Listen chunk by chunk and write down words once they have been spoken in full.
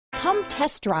Come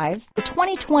test drive the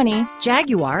 2020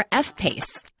 Jaguar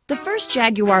F-Pace. The first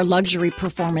Jaguar luxury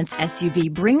performance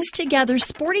SUV brings together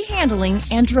sporty handling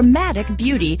and dramatic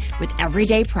beauty with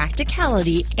everyday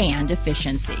practicality and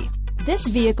efficiency. This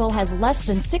vehicle has less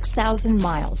than 6,000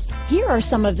 miles. Here are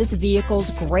some of this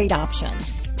vehicle's great options: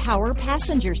 power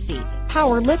passenger seat,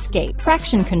 power liftgate,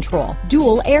 traction control,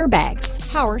 dual airbags,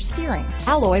 power steering,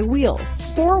 alloy wheels,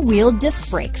 four-wheel disc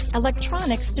brakes,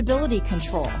 electronic stability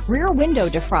control, rear window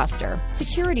defroster,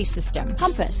 security system,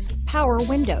 compass, power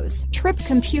windows, trip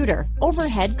computer,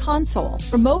 overhead console,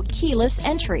 remote keyless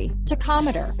entry,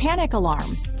 tachometer, panic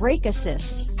alarm, brake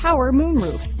assist, power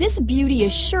moonroof. This beauty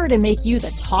is sure to make you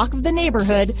the talk of the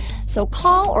neighborhood, so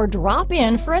call or drop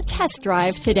in for a test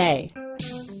drive today.